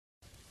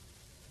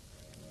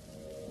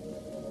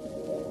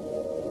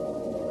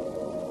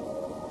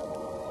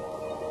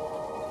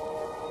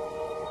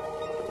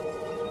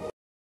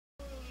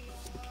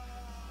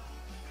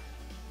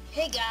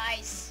Hey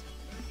guys,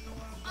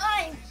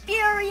 I'm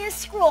Furious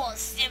Scroll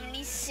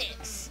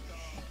 76,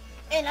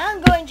 and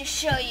I'm going to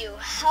show you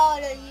how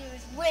to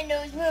use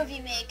Windows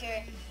Movie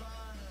Maker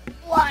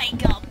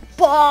like a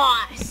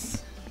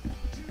boss.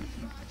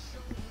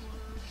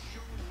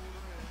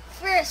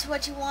 First,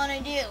 what you want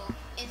to do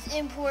is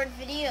import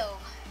video.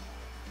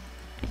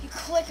 You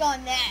click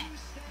on that,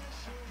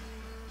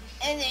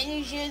 and then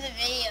you choose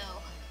a video.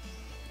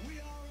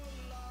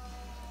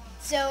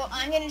 So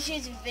I'm going to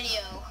choose a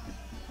video.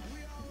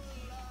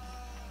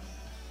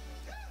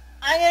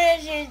 I'm going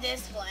to choose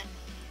this one.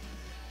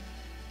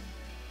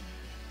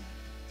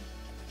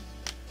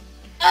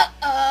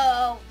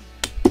 Uh-oh.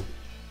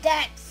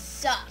 That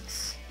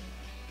sucks.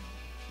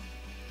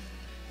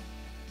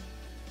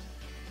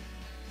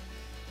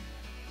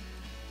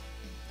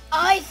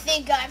 I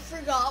think I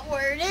forgot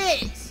where it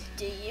is.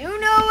 Do you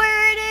know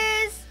where it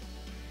is?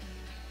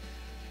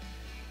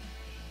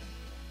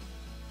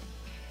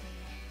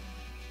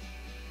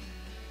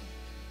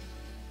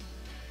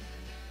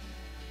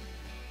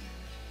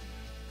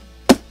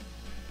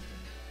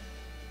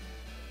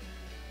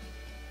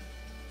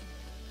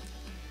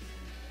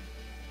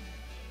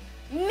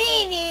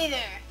 Me neither.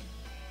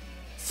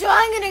 So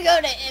I'm gonna go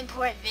to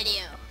import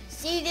video.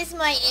 See, this is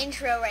my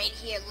intro right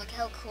here. Look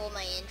how cool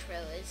my intro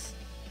is.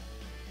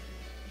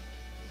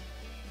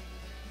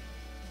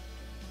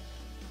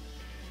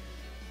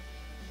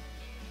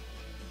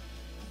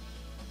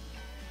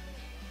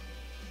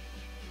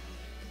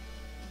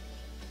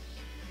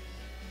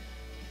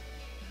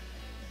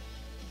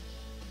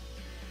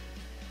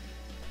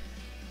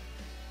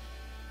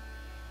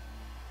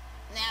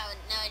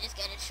 Now I just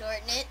gotta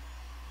shorten it.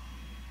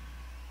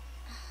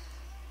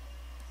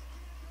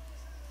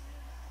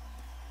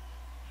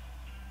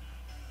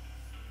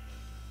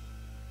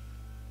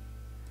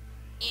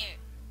 Here.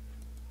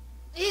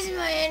 This is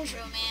my intro,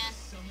 man.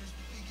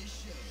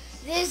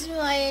 This is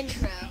my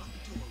intro.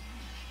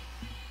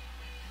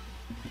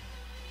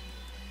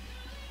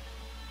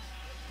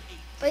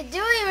 But do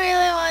we really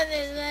want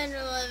this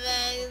visual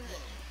effect?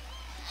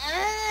 I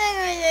don't think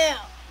we do.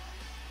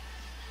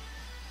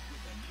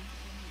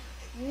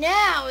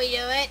 Now we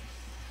do it.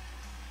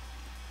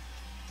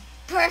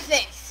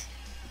 Perfect.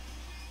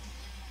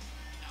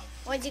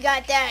 Once you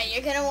got that,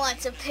 you're gonna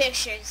want some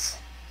pictures.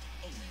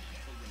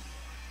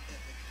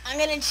 I'm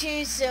gonna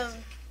choose some,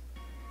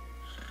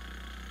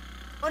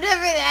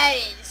 whatever that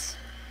is.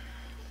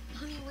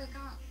 Honey, wake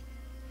up.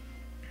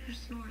 You're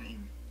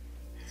snoring.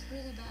 It's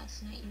really bad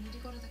tonight. You need to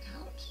go to the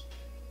couch.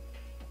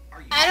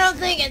 I don't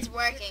think it's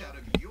working. Out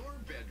of your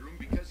bedroom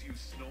because you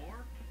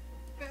snore?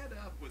 Fed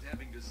up with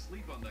having to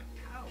sleep on the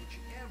couch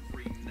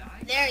every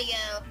night? There you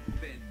go.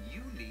 Then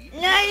you need...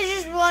 Now you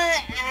just want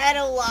to add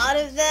a lot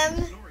of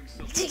them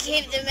to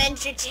keep them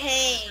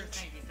entertained.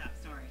 First night he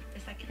stopped snoring. The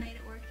second night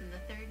it worked, and the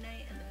third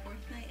night, and the fourth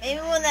night. Maybe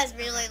one that's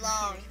really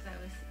long.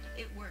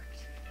 It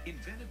worked.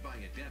 Invented by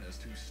a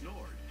dentist who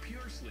snored,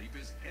 Pure Sleep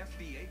is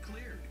FDA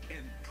cleared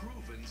and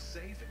proven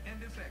safe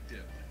and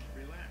effective.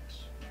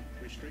 Relax,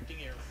 restricting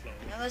airflow.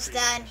 Almost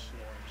creates done. a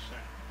snoring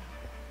sound.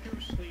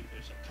 Pure Sleep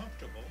is a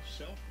comfortable,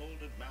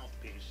 self-molded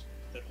mouthpiece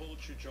that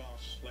holds your jaw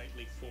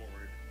slightly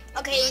forward.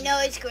 Okay, you know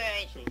it's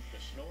great. So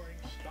the snoring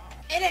stops.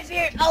 And if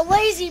you're a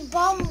lazy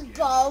bum,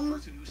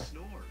 Person who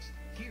snores.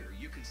 Here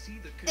you can see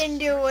the then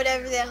do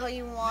whatever the hell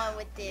you want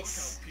with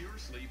this. Look how Pure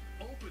Sleep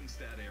opens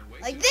that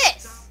airway Like to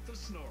this. stop the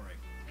snoring.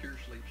 Pure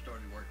Sleep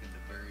started working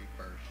the very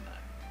first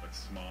night.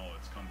 It's small,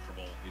 it's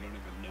comfortable, you don't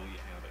even know you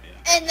have it in.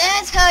 And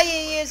that's how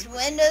you use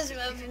Windows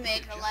Movie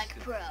Maker like a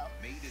pro.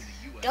 Made in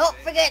the USA. Don't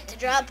forget to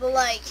drop a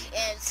like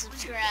and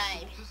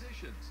subscribe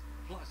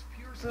Plus,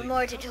 Pure for Sleep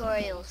more custom molds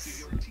tutorials.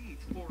 to your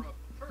teeth for a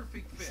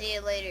perfect fit. See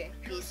you later.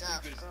 Pure Peace Sleep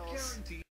out, is girls. guaranteed